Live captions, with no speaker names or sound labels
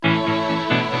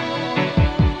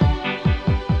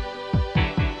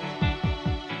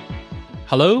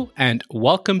Hello, and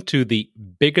welcome to the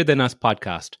Bigger Than Us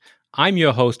podcast. I'm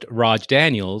your host, Raj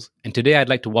Daniels, and today I'd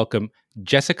like to welcome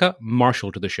Jessica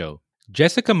Marshall to the show.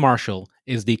 Jessica Marshall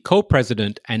is the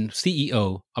co-president and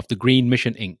CEO of the Green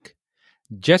Mission, Inc.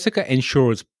 Jessica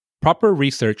ensures proper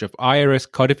research of IRS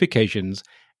codifications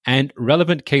and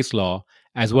relevant case law,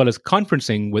 as well as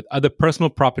conferencing with other personal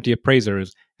property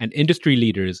appraisers and industry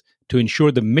leaders to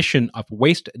ensure the mission of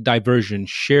waste diversion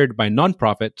shared by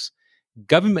nonprofits,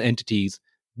 government entities,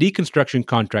 deconstruction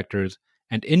contractors,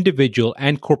 and individual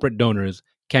and corporate donors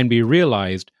can be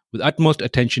realized with utmost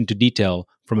attention to detail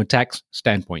from a tax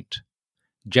standpoint.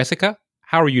 Jessica,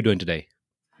 how are you doing today?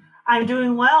 I'm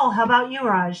doing well. How about you,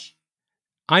 Raj?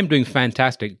 I'm doing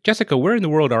fantastic. Jessica, where in the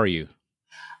world are you?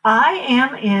 I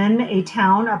am in a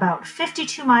town about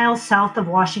 52 miles south of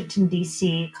Washington,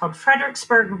 D.C. called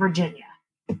Fredericksburg, Virginia.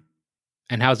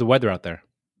 And how's the weather out there?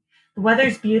 The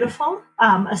weather's beautiful,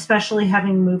 especially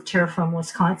having moved here from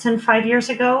Wisconsin 5 years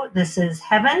ago. This is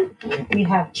heaven. We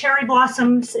have cherry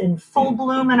blossoms in full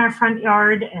bloom in our front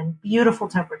yard and beautiful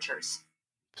temperatures.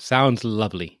 Sounds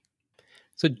lovely.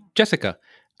 So, Jessica,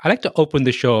 I'd like to open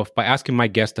the show off by asking my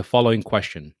guest the following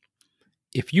question.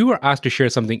 If you were asked to share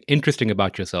something interesting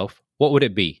about yourself, what would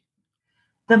it be?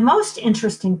 The most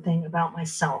interesting thing about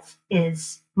myself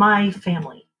is my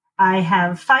family. I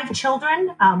have 5 children,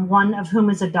 one of whom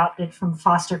is adopted from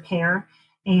foster care,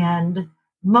 and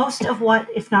most of what,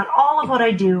 if not all of what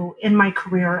I do in my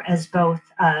career as both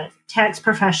a tax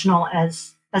professional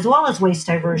as well as waste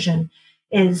diversion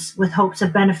is with hopes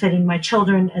of benefiting my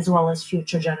children as well as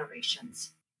future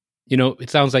generations. You know, it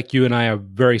sounds like you and I are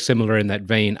very similar in that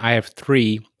vein. I have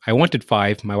 3. I wanted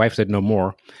 5. My wife said no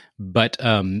more. But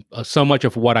so much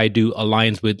of what I do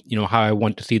aligns with, how I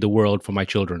want to see the world for my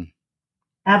children.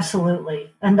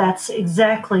 Absolutely. And that's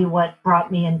exactly what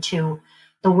brought me into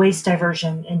the waste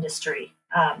diversion industry.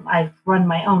 I've run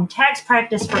my own tax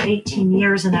practice for 18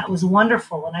 years, and that was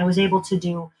wonderful. And I was able to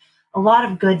do a lot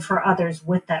of good for others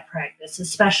with that practice,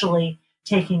 especially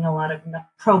taking a lot of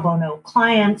pro bono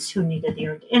clients who needed the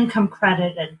earned income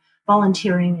credit and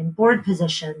volunteering in board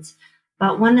positions.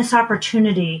 But when this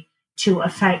opportunity to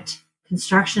affect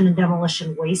construction and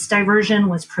demolition waste diversion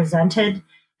was presented,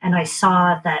 and I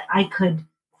saw that I could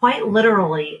quite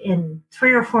literally in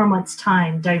 3 or 4 months'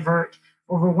 time divert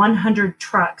over 100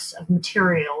 trucks of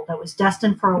material that was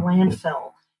destined for a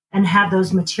landfill and have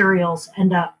those materials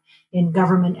end up in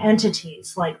government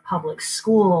entities like public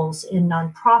schools, in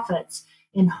nonprofits,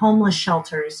 in homeless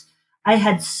shelters. I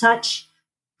had such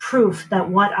proof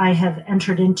that what I have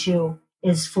entered into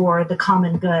is for the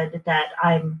common good that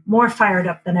I'm more fired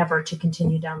up than ever to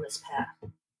continue down this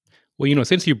path. Well,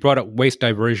 since you brought up waste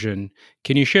diversion,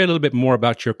 can you share a little bit more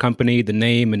about your company, the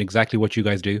name, and exactly what you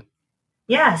guys do?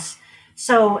 Yes.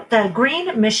 So the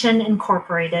Green Mission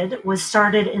Incorporated was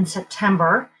started in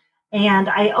September, and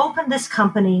I opened this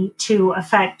company to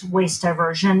affect waste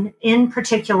diversion, in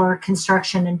particular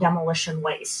construction and demolition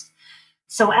waste.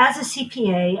 So as a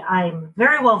CPA, I'm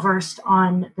very well versed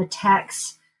on the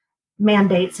tax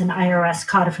mandates and IRS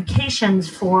codifications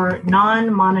for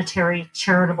non-monetary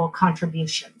charitable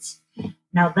contributions.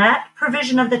 Now that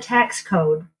provision of the tax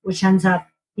code, which ends up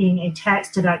being a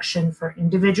tax deduction for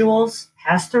individuals,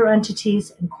 pass-through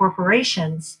entities, and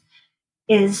corporations,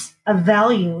 is a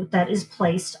value that is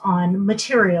placed on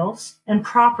materials and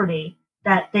property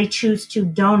that they choose to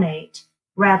donate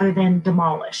rather than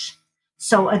demolish.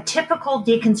 So a typical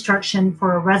deconstruction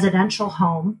for a residential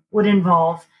home would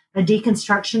involve a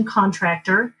deconstruction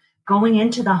contractor going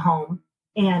into the home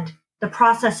and the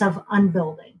process of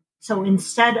unbuilding. So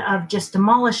instead of just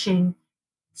demolishing,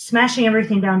 smashing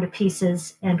everything down to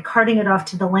pieces and carting it off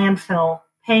to the landfill,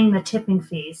 paying the tipping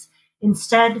fees,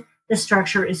 instead the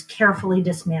structure is carefully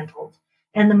dismantled.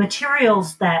 And the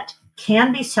materials that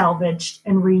can be salvaged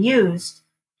and reused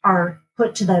are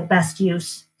put to the best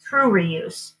use through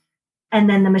reuse. And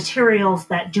then the materials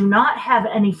that do not have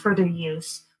any further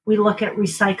use, we look at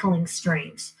recycling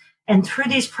streams. And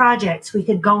through these projects, we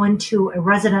could go into a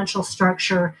residential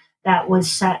structure that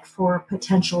was set for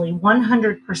potentially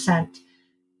 100%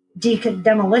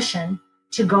 demolition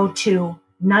to go to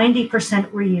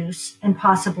 90% reuse and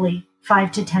possibly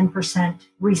 5 to 10%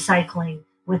 recycling,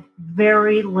 with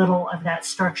very little of that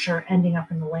structure ending up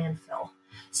in the landfill.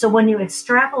 So when you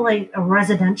extrapolate a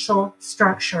residential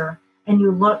structure and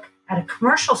you look at a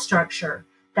commercial structure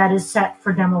that is set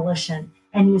for demolition,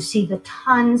 and you see the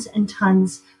tons and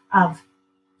tons of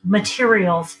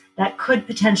materials that could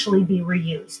potentially be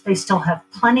reused. They still have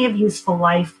plenty of useful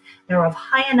life. They're of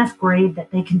high enough grade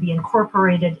that they can be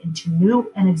incorporated into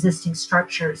new and existing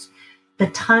structures.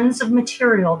 The tons of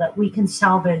material that we can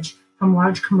salvage from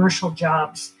large commercial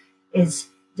jobs is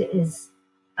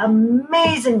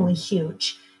amazingly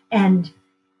huge. And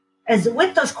as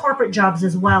with those corporate jobs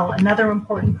as well, another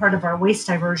important part of our waste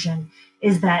diversion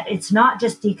is that it's not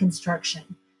just deconstruction.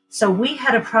 So we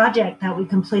had a project that we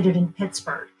completed in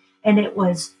Pittsburgh, and it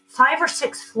was 5 or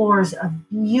 6 floors of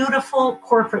beautiful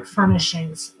corporate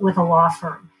furnishings with a law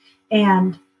firm.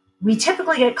 And we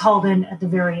typically get called in at the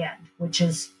very end, which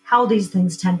is how these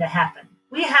things tend to happen.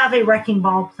 We have a wrecking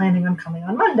ball planning on coming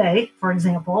on Monday, for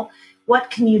example. What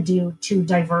can you do to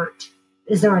divert?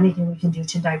 Is there anything we can do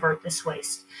to divert this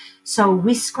waste? So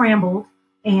we scrambled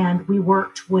and we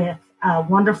worked with a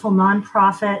wonderful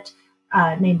nonprofit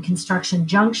named Construction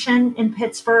Junction in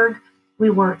Pittsburgh. We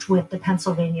worked with the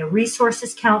Pennsylvania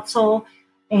Resources Council,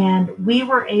 and we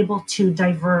were able to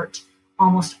divert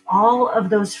almost all of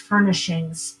those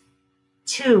furnishings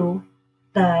to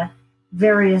the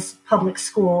various public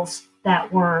schools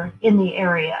that were in the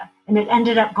area. And it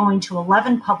ended up going to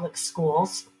 11 public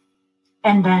schools.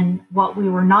 And then what we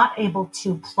were not able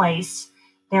to place,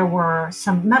 there were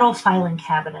some metal filing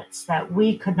cabinets that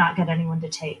we could not get anyone to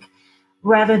take.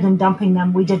 Rather than dumping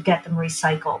them, we did get them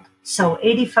recycled. So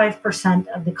 85%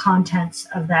 of the contents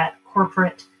of that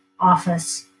corporate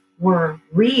office were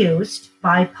reused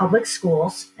by public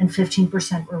schools and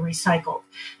 15% were recycled.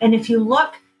 And if you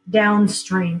look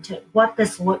downstream to what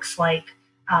this looks like,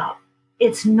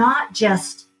 it's not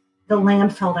just the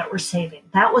landfill that we're saving.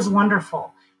 That was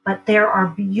wonderful. But there are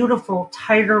beautiful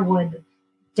tigerwood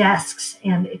desks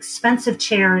and expensive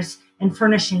chairs and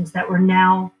furnishings that were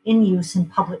now in use in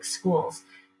public schools.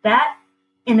 That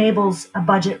enables a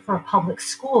budget for a public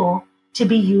school to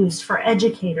be used for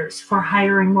educators, for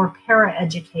hiring more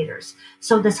para-educators.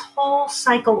 So this whole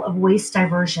cycle of waste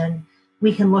diversion,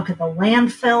 we can look at the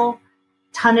landfill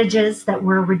tonnages that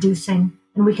we're reducing,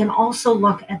 and we can also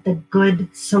look at the good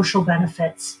social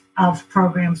benefits of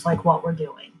programs like what we're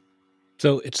doing.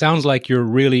 So it sounds like you're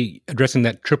really addressing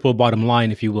that triple bottom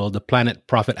line, if you will, the planet,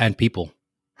 profit, and people.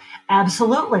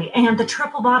 Absolutely. And the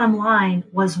triple bottom line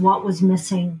was what was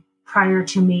missing prior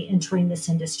to me entering this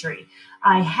industry.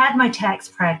 I had my tax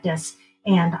practice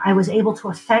and I was able to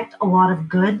affect a lot of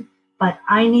good, but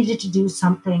I needed to do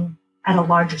something at a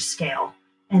larger scale.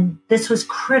 And this was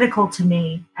critical to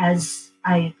me as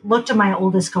I looked at my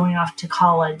oldest going off to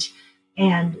college,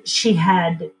 and she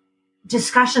had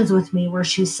discussions with me where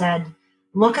she said,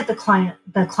 look at the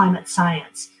climate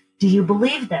science. Do you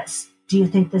believe this? Do you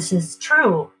think this is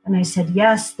true? And I said,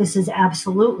 yes, this is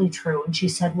absolutely true. And she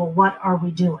said, well, what are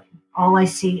we doing? All I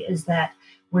see is that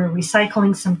we're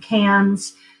recycling some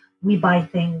cans. We buy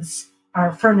things,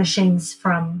 our furnishings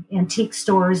from antique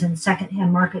stores and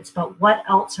secondhand markets, but what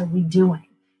else are we doing?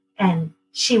 And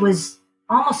she was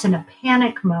almost in a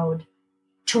panic mode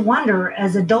to wonder,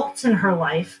 as adults in her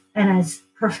life and as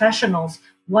professionals,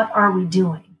 what are we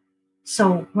doing?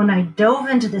 So when I dove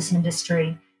into this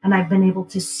industry, and I've been able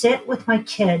to sit with my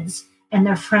kids and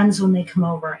their friends when they come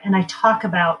over, and I talk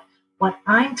about what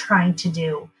I'm trying to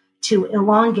do to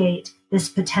elongate this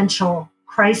potential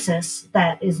crisis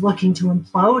that is looking to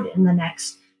implode in the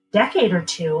next decade or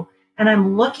two. And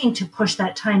I'm looking to push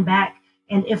that time back,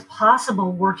 and if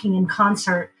possible, working in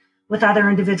concert with other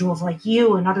individuals like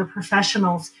you and other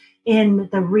professionals in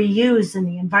the reuse and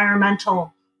the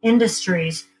environmental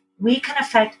industries, we can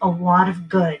affect a lot of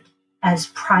good as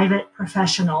private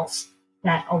professionals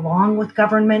that, along with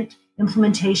government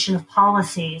implementation of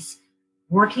policies,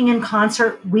 working in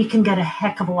concert, we can get a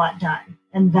heck of a lot done.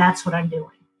 And that's what I'm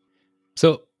doing.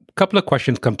 So a couple of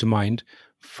questions come to mind.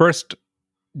 First,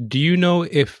 do you know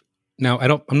if, now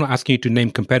I'm not asking you to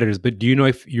name competitors, but do you know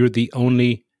if you're the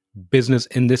only business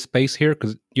in this space here?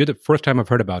 Because you're the first time I've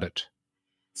heard about it.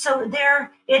 So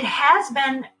it has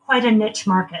been quite a niche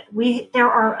market. There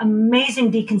are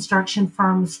amazing deconstruction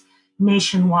firms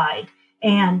nationwide,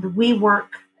 and we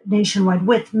work nationwide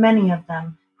with many of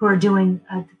them who are doing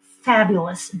a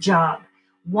fabulous job.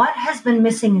 What has been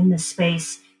missing in this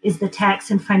space is the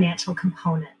tax and financial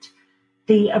component.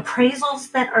 The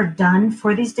appraisals that are done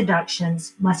for these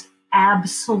deductions must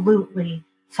absolutely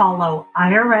follow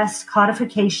IRS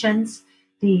codifications,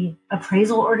 the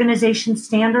appraisal organization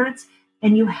standards,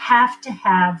 and you have to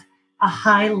have a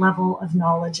high level of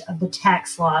knowledge of the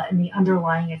tax law and the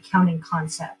underlying accounting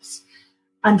concepts.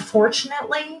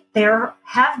 Unfortunately, there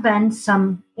have been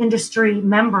some industry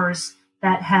members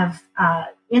that have,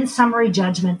 in summary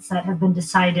judgments that have been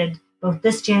decided both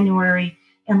this January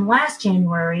and last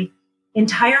January,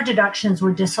 entire deductions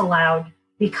were disallowed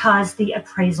because the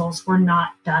appraisals were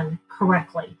not done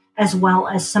correctly, as well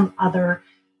as some other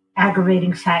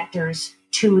aggravating factors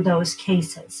to those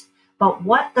cases. But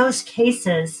what those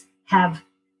cases have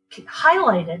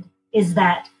highlighted is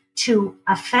that to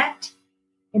affect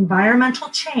environmental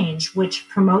change, which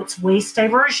promotes waste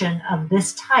diversion of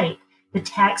this type, the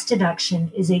tax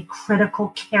deduction is a critical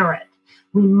carrot.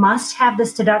 We must have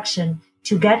this deduction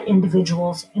to get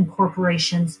individuals and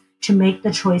corporations to make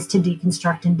the choice to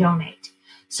deconstruct and donate.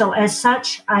 So as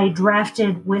such, I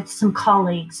drafted with some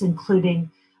colleagues,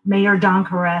 including Mayor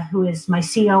Donkara, who is my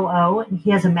COO, and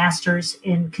he has a master's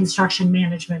in construction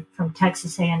management from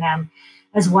Texas A&M,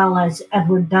 as well as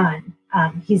Edward Dunn.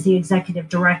 He's the executive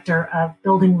director of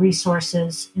Building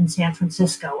Resources in San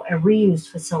Francisco, a reuse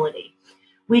facility.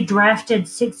 We drafted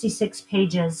 66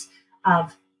 pages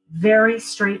of very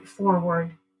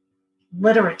straightforward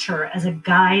literature as a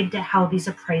guide to how these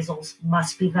appraisals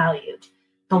must be valued.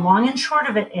 The long and short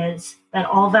of it is that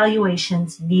all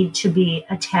valuations need to be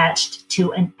attached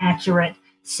to an accurate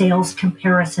sales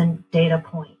comparison data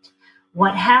point.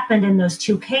 What happened in those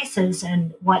two cases,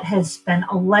 and what has been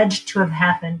alleged to have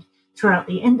happened throughout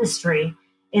the industry,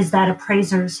 is that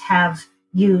appraisers have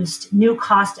used new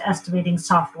cost estimating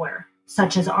software,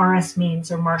 such as RS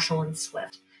Means or Marshall and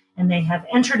Swift, and they have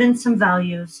entered in some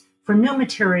values for new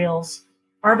materials,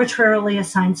 arbitrarily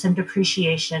assigned some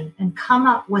depreciation, and come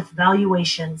up with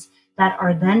valuations that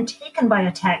are then taken by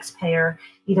a taxpayer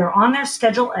either on their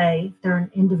Schedule A, if they're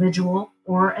an individual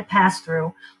or a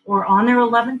pass-through, or on their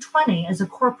 1120 as a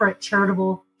corporate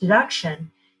charitable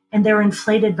deduction, and they're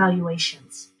inflated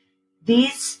valuations.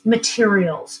 These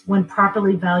materials, when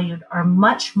properly valued, are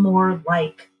much more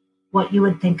like what you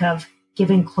would think of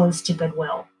giving clothes to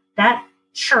Goodwill. That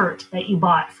shirt that you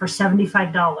bought for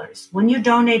 $75, when you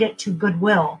donate it to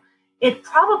Goodwill, it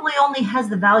probably only has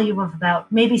the value of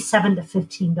about maybe $7 to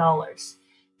 $15.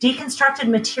 Deconstructed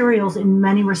materials in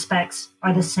many respects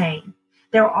are the same.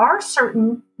 There are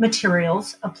certain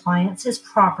materials, appliances,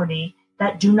 property,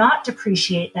 that do not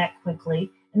depreciate that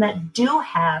quickly and that do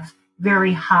have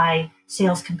very high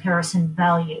sales comparison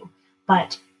value.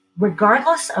 But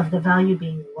regardless of the value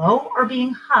being low or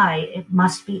being high, it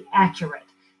must be accurate.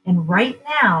 And right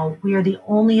now, we are the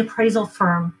only appraisal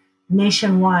firm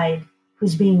nationwide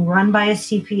who's being run by a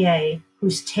CPA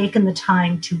who's taken the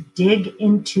time to dig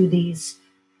into these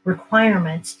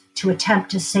requirements to attempt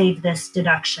to save this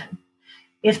deduction.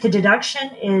 If the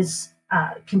deduction is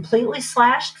completely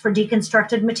slashed for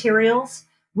deconstructed materials,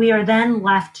 we are then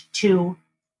left to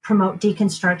promote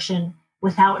deconstruction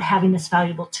without having this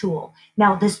valuable tool.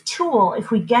 Now, this tool,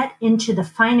 if we get into the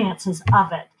finances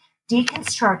of it,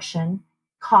 deconstruction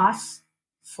costs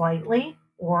slightly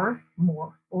or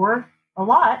more or a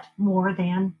lot more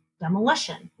than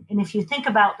demolition. And if you think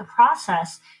about the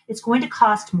process, it's going to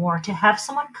cost more to have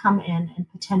someone come in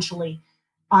and potentially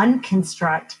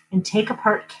unconstruct and take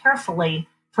apart carefully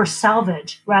for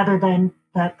salvage rather than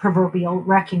the proverbial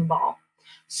wrecking ball.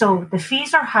 So the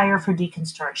fees are higher for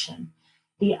deconstruction.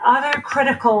 The other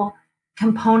critical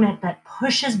component that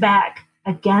pushes back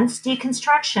against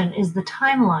deconstruction is the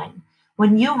timeline.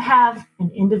 When you have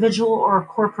an individual or a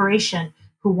corporation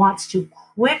who wants to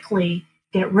quickly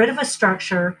get rid of a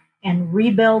structure and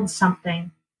rebuild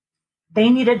something, they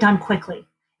need it done quickly.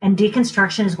 And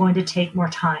deconstruction is going to take more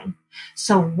time.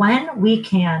 So when we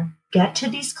can get to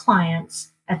these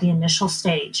clients at the initial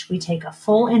stage, we take a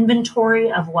full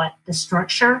inventory of what the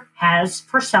structure has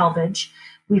for salvage.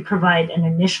 We provide an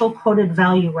initial quoted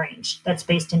value range that's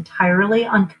based entirely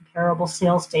on comparable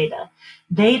sales data.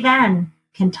 They then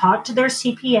can talk to their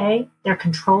CPA, their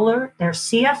controller, their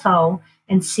CFO,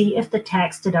 and see if the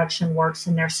tax deduction works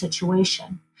in their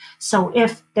situation. So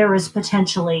if there is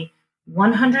potentially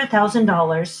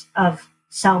 $100,000 of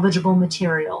salvageable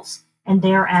materials and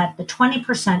they're at the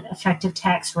 20% effective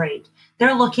tax rate,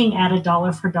 they're looking at a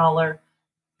dollar for dollar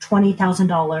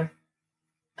 $20,000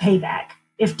 payback.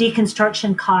 If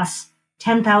deconstruction costs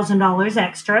 $10,000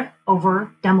 extra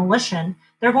over demolition,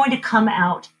 they're going to come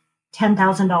out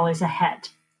 $10,000 ahead.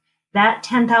 That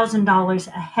 $10,000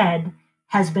 ahead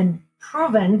has been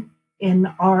proven in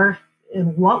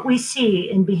what we see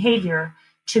in behavior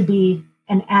to be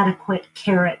an adequate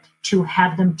carrot to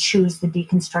have them choose the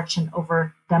deconstruction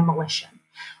over demolition.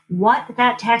 What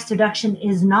that tax deduction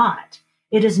is not,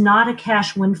 it is not a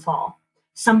cash windfall.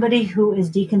 Somebody who is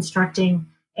deconstructing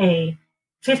a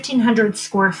 1,500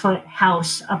 square foot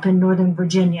house up in Northern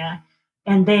Virginia,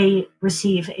 and they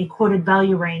receive a quoted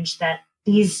value range that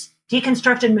these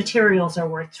deconstructed materials are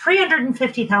worth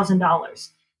 $350,000.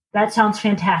 That sounds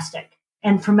fantastic.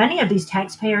 And for many of these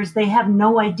taxpayers, they have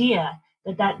no idea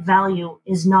that that value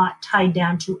is not tied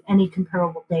down to any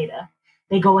comparable data.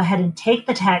 They go ahead and take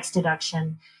the tax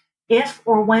deduction. If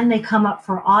or when they come up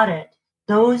for audit,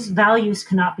 those values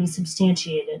cannot be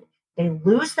substantiated. They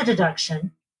lose the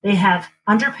deduction. They have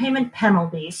underpayment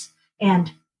penalties,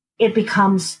 and it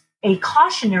becomes a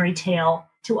cautionary tale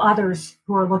to others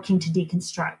who are looking to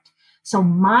deconstruct. So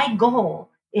my goal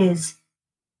is,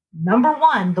 number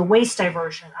one, the waste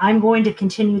diversion. I'm going to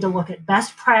continue to look at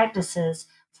best practices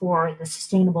for the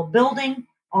sustainable building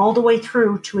all the way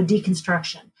through to a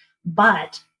deconstruction.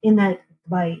 But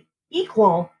my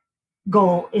equal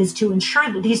goal is to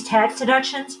ensure that these tax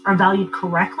deductions are valued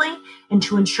correctly and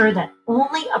to ensure that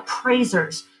only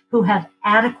appraisers who have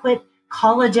adequate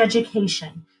college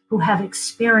education, who have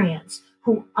experience,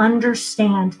 who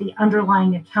understand the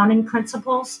underlying accounting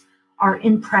principles are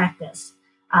in practice.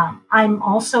 I'm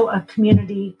also a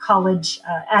community college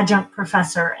adjunct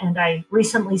professor, and I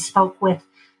recently spoke with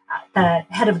the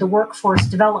head of the workforce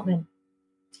development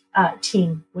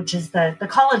team, which is the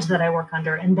college that I work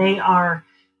under, and they are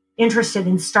interested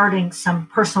in starting some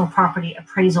personal property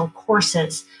appraisal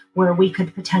courses where we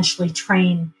could potentially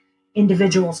train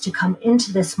individuals to come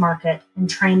into this market and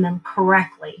train them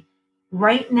correctly.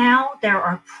 Right now, there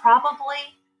are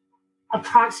probably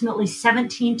approximately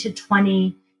 17 to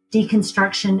 20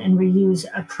 deconstruction and reuse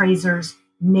appraisers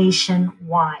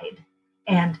nationwide.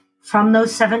 And from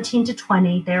those 17 to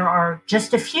 20, there are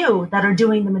just a few that are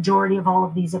doing the majority of all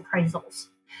of these appraisals.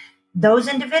 Those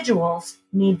individuals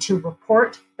need to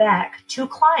report back to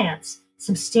clients,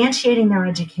 substantiating their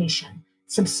education,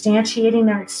 substantiating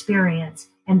their experience,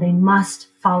 and they must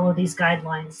follow these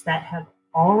guidelines that have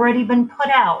already been put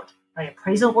out by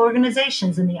appraisal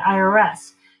organizations and the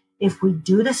IRS. If we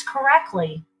do this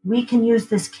correctly, we can use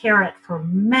this carrot for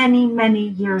many, many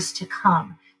years to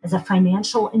come as a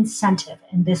financial incentive,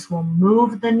 and this will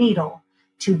move the needle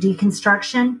to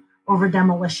deconstruction over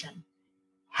demolition.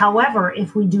 However,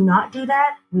 if we do not do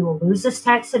that, we will lose this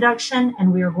tax deduction,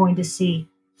 and we are going to see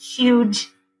huge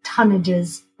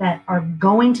tonnages that are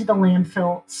going to the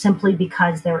landfill simply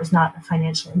because there is not a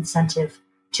financial incentive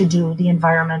to do the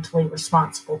environmentally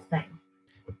responsible thing.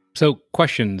 So,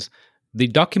 questions. The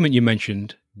document you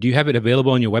mentioned, do you have it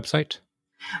available on your website?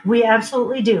 We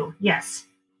absolutely do, yes.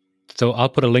 So I'll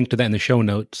put a link to that in the show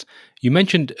notes. You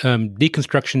mentioned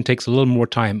deconstruction takes a little more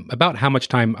time. About how much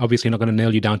time? Obviously, not going to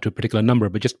nail you down to a particular number,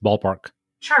 but just ballpark.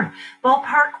 Sure.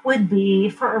 Ballpark would be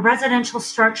for a residential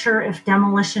structure, if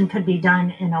demolition could be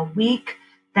done in a week,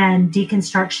 then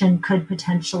deconstruction could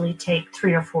potentially take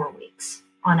 3 or 4 weeks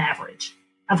on average.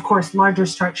 Of course, larger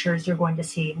structures, you're going to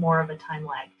see more of a time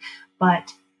lag.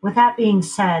 But with that being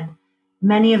said,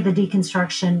 many of the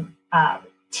deconstruction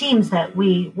teams that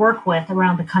we work with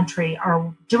around the country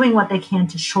are doing what they can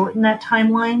to shorten that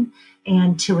timeline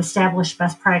and to establish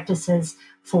best practices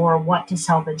for what to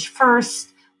salvage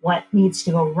first, what needs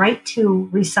to go right to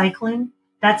recycling.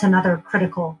 That's another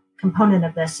critical component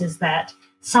of this, is that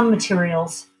some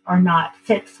materials are not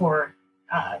fit for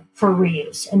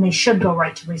reuse, and they should go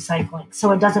right to recycling.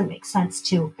 So it doesn't make sense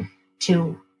to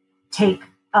take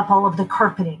up all of the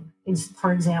carpeting,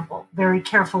 for example, very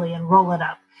carefully and roll it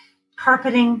up.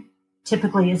 Carpeting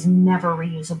typically is never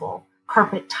reusable.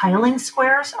 Carpet tiling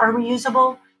squares are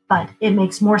reusable, but it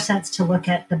makes more sense to look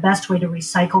at the best way to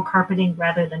recycle carpeting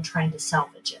rather than trying to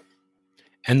salvage it.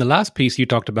 And the last piece you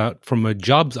talked about, from a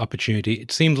jobs opportunity,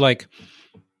 it seems like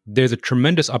there's a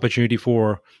tremendous opportunity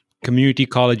for community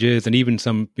colleges and even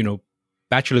some,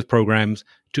 bachelor's programs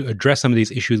to address some of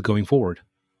these issues going forward.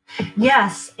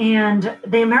 Yes, and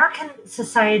the American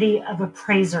Society of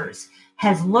Appraisers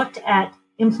has looked at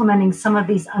implementing some of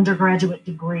these undergraduate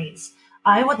degrees.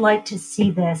 I would like to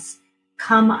see this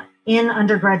come in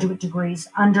undergraduate degrees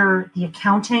under the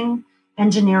accounting,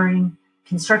 engineering,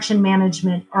 construction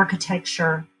management,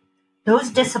 architecture. Those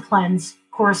disciplines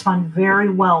correspond very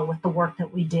well with the work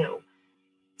that we do.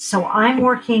 So I'm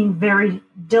working very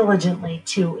diligently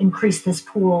to increase this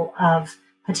pool of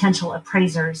potential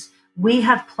appraisers. We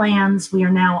have plans. We are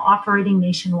now operating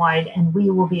nationwide, and we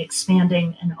will be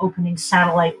expanding and opening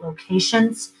satellite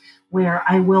locations where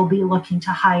I will be looking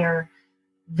to hire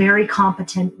very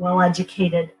competent,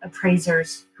 well-educated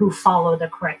appraisers who follow the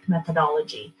correct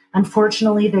methodology.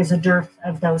 Unfortunately, there's a dearth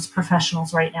of those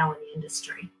professionals right now in the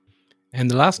industry. And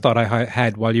the last thought I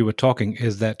had while you were talking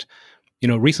is that,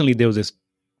 recently there was this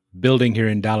building here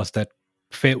in Dallas that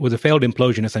was a failed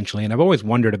implosion, essentially. And I've always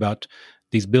wondered about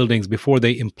these buildings before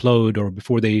they implode or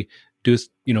before they do,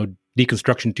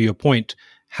 deconstruction, to your point,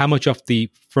 how much of the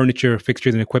furniture,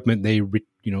 fixtures, and equipment they,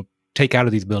 take out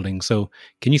of these buildings. So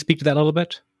can you speak to that a little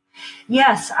bit?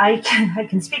 Yes, I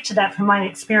can speak to that from my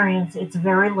experience. It's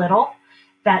very little.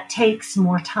 That takes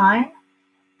more time.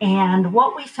 And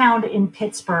what we found in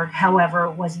Pittsburgh,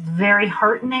 however, was very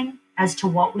heartening as to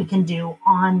what we can do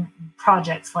on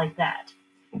projects like that.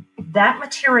 That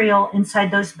material inside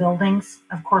those buildings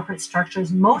of corporate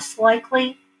structures, most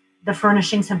likely the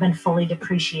furnishings have been fully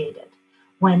depreciated.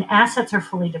 when assets are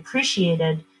fully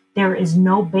depreciated, there is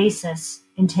no basis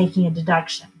in taking a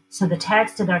deduction. So the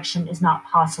tax deduction is not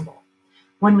possible.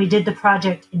 When we did the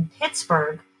project in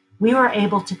Pittsburgh, we were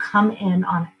able to come in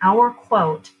on our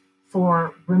quote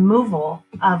for removal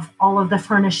of all of the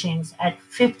furnishings at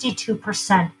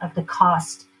 52% of the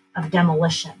cost of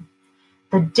demolition.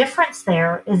 The difference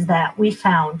there is that we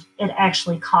found it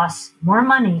actually costs more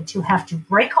money to have to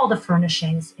break all the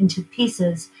furnishings into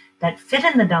pieces that fit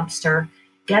in the dumpster,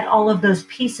 get all of those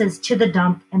pieces to the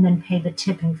dump, and then pay the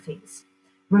tipping fees.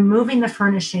 Removing the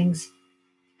furnishings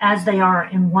as they are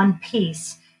in one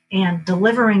piece and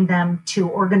delivering them to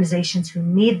organizations who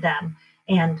need them,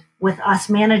 and with us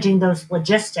managing those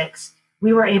logistics,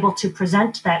 we were able to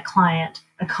present to that client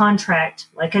a contract,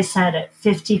 like I said, at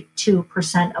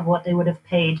 52% of what they would have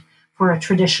paid for a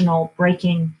traditional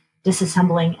breaking,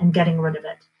 disassembling, and getting rid of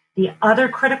it. The other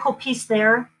critical piece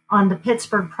there on the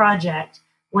Pittsburgh project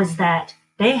was that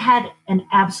they had an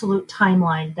absolute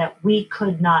timeline that we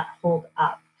could not hold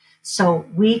up. So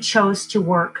we chose to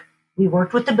we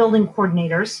worked with the building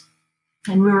coordinators,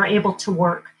 and we were able to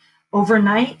work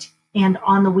overnight and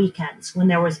on the weekends when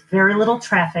there was very little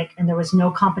traffic and there was no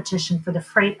competition for the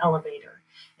freight elevator.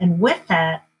 And with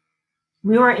that,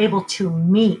 we were able to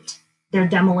meet their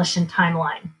demolition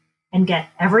timeline and get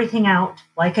everything out,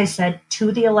 like I said,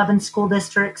 to the 11 school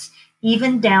districts,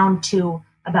 even down to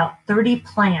about 30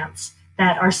 plants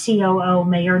that our COO,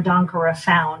 Mayor Donkera,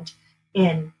 found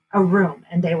in a room,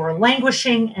 and they were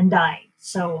languishing and dying.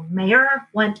 So Mayor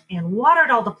went and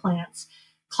watered all the plants,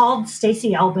 called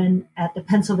Stacy Albin at the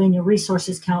Pennsylvania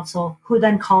Resources Council, who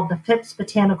then called the Phipps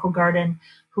Botanical Garden,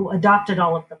 who adopted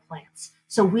all of the plants.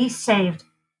 So we saved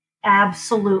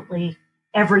absolutely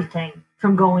everything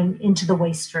from going into the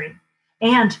waste stream.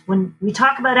 And when we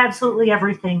talk about absolutely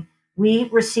everything, we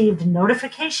received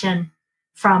notification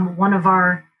from one of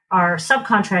our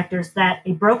subcontractors that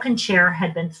a broken chair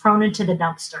had been thrown into the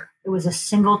dumpster. It was a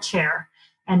single chair.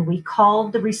 And we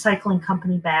called the recycling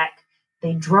company back.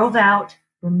 They drove out,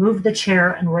 removed the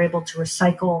chair, and were able to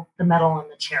recycle the metal in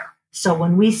the chair. So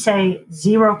when we say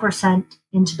 0%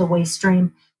 into the waste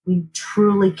stream, we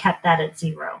truly kept that at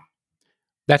zero.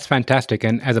 That's fantastic.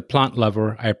 And as a plant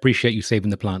lover, I appreciate you saving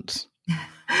the plants.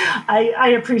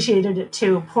 I appreciated it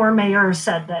too. Poor Mayor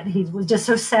said that he was just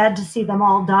so sad to see them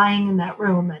all dying in that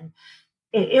room. And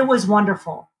it was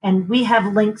wonderful. And we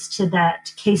have links to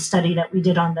that case study that we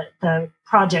did on the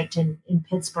project in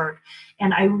Pittsburgh.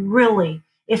 And I really,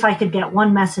 if I could get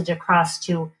one message across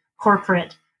to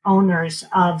corporate owners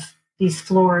of these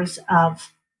floors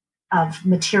of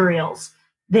materials,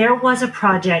 there was a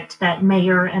project that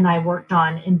Mayor and I worked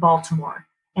on in Baltimore,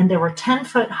 and there were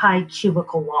 10-foot high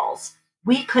cubicle walls.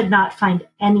 We could not find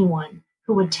anyone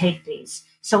who would take these.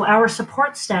 So our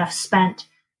support staff spent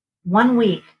 1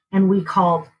 week and we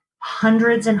called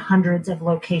hundreds and hundreds of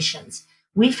locations.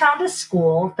 We found a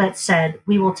school that said,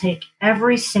 we will take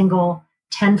every single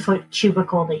 10-foot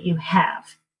cubicle that you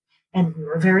have. And we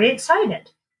were very excited.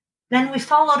 Then we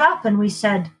followed up and we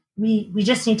said, we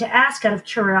just need to ask out of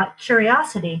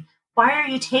curiosity, why are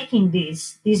you taking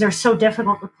these? These are so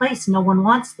difficult to place. No one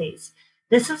wants these.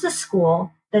 This is a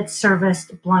school that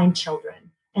serviced blind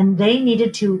children, and they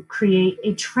needed to create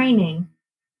a training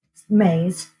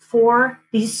maze for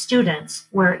these students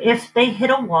where if they hit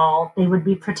a wall, they would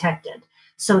be protected.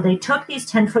 So they took these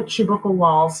 10-foot cubicle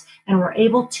walls and were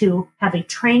able to have a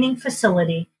training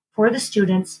facility for the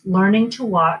students learning to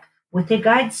walk with a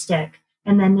guide stick.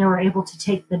 And then they were able to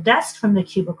take the desks from the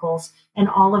cubicles, and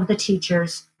all of the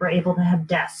teachers were able to have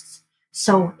desks.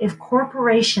 So if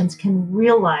corporations can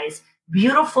realize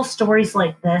beautiful stories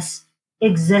like this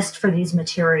exist for these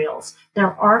materials,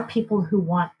 there are people who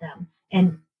want them.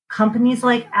 And companies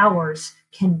like ours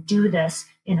can do this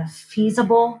in a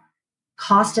feasible,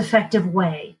 cost-effective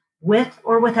way, with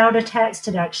or without a tax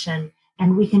deduction,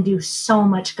 and we can do so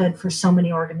much good for so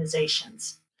many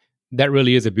organizations. That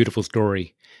really is a beautiful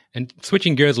story. And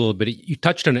switching gears a little bit, you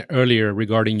touched on it earlier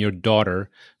regarding your daughter.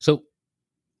 So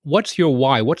what's your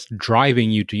why? What's driving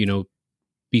you to,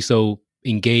 be so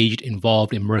engaged,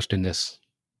 involved, immersed in this?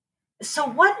 So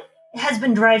what has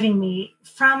been driving me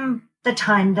from the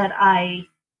time that I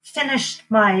finished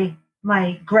my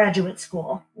graduate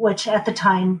school, which at the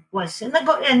time was in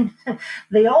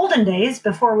the olden days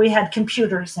before we had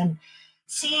computers, and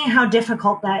seeing how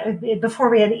difficult before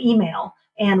we had email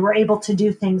and were able to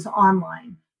do things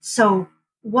online. So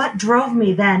what drove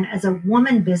me then as a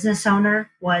woman business owner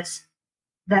was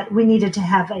that we needed to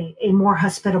have a more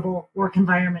hospitable work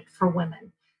environment for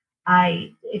women.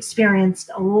 I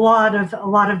experienced a lot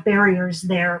of barriers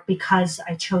there because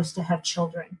I chose to have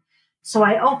children. So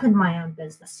I opened my own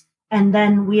business. And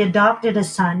then we adopted a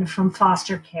son from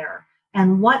foster care.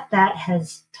 And what that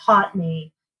has taught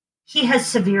me, he has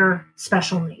severe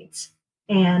special needs.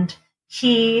 And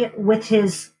he, with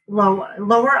his lower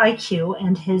IQ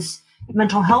and his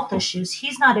mental health issues,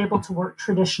 he's not able to work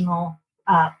traditional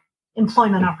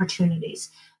employment opportunities.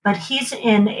 But he's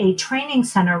in a training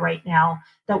center right now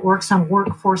that works on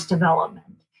workforce development.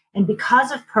 And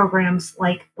because of programs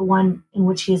like the one in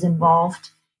which he is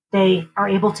involved, they are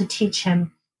able to teach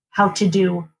him how to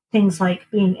do things like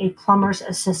being a plumber's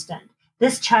assistant.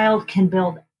 This child can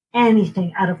build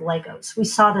anything out of Legos. We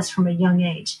saw this from a young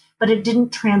age, but it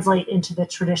didn't translate into the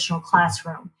traditional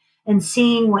classroom. And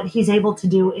seeing what he's able to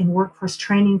do in workforce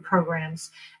training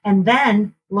programs, and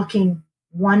then looking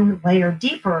one layer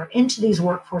deeper into these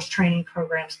workforce training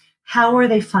programs, how are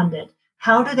they funded?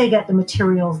 How do they get the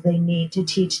materials they need to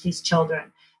teach these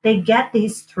children? They get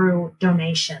these through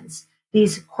donations.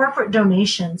 These corporate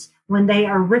donations, when they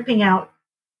are ripping out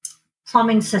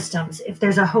plumbing systems, if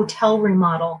there's a hotel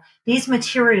remodel, these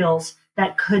materials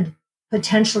that could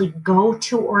potentially go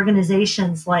to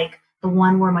organizations like the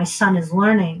one where my son is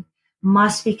learning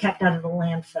must be kept out of the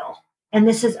landfill. And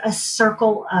this is a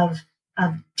circle of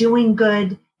doing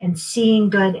good and seeing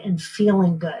good and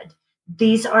feeling good.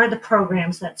 These are the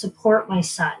programs that support my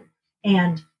son.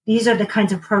 And these are the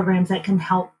kinds of programs that can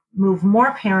help move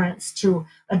more parents to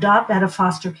adopt out of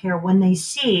foster care when they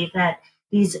see that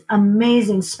these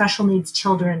amazing special needs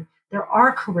children, there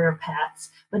are career paths,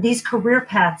 but these career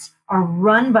paths are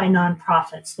run by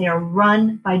nonprofits. They are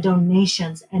run by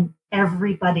donations and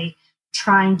everybody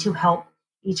trying to help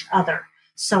each other.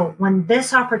 So when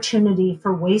this opportunity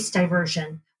for waste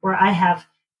diversion, where I have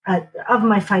of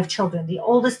my 5 children, the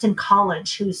oldest in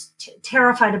college who's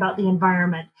terrified about the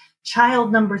environment,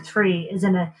 child number 3 is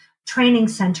in a training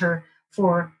center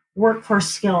for workforce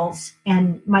skills,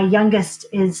 and my youngest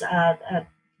is a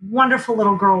wonderful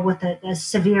little girl with a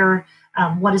severe,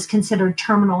 what is considered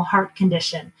terminal heart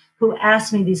condition, who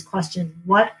asked me these questions.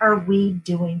 What are we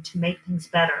doing to make things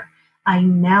better? I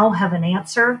now have an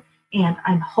answer, and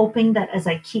I'm hoping that as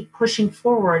I keep pushing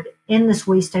forward in this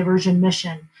waste diversion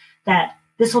mission, that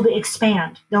this will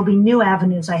expand. There'll be new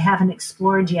avenues I haven't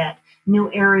explored yet,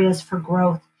 new areas for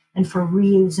growth and for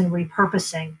reuse and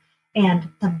repurposing. And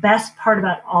the best part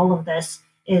about all of this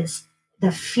is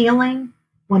the feeling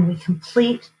when we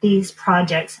complete these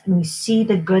projects and we see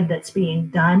the good that's being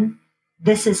done.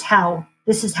 This is how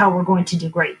we're going to do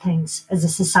great things as a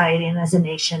society and as a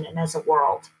nation and as a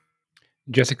world.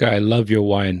 Jessica, I love your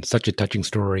why and such a touching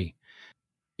story.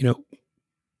 You know,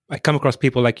 I come across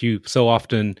people like you so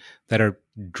often that are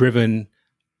driven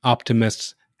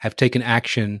optimists, have taken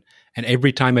action. And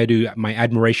every time I do, my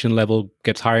admiration level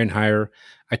gets higher and higher.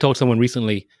 I told someone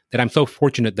recently that I'm so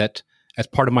fortunate that as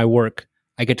part of my work,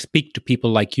 I get to speak to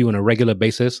people like you on a regular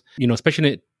basis, you know, especially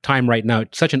in a time right now.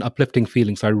 It's such an uplifting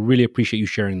feeling. So I really appreciate you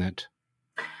sharing that.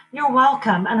 You're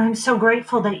welcome. And I'm so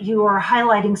grateful that you are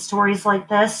highlighting stories like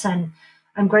this. And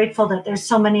I'm grateful that there's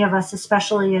so many of us,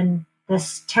 especially in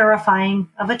this terrifying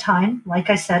of a time. Like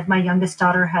I said, my youngest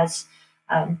daughter has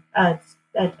a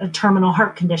terminal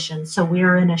heart condition. So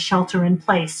we're in a shelter in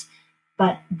place,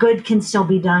 but good can still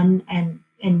be done.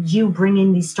 And you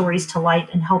bringing these stories to light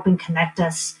and helping connect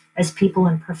us as people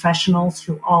and professionals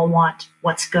who all want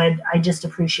what's good. I just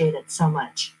appreciate it so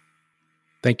much.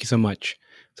 Thank you so much.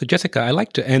 So Jessica, I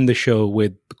like to end the show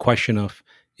with the question of,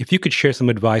 if you could share some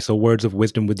advice or words of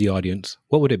wisdom with the audience,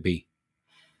 what would it be?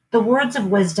 The words of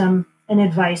wisdom and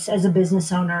advice as a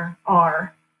business owner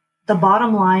are, the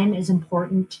bottom line is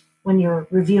important when you're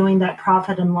reviewing that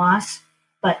profit and loss,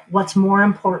 but what's more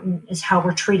important is how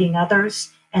we're treating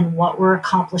others and what we're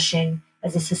accomplishing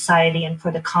as a society and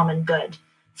for the common good.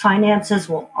 Finances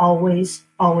will always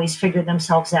figure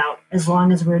themselves out as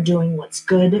long as we're doing what's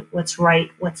good, what's right,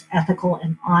 what's ethical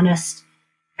and honest.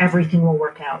 Everything will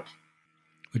work out.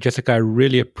 Well, Jessica, I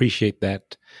really appreciate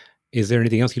that. Is there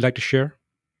anything else you'd like to share?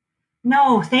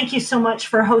 No, thank you so much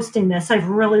for hosting this. I've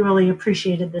really, really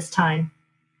appreciated this time.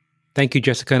 Thank you,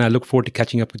 Jessica, and I look forward to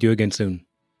catching up with you again soon.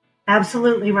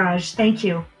 Absolutely, Raj. Thank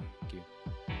you.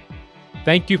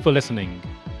 Thank you for listening.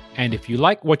 And if you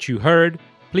like what you heard,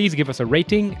 please give us a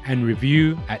rating and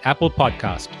review at Apple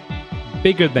Podcast.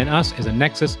 Bigger Than Us is a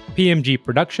Nexus PMG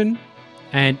production.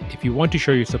 And if you want to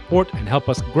show your support and help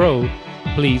us grow,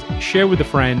 please share with a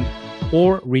friend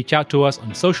or reach out to us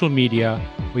on social media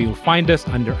where you'll find us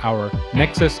under our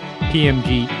Nexus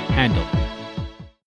PMG handle.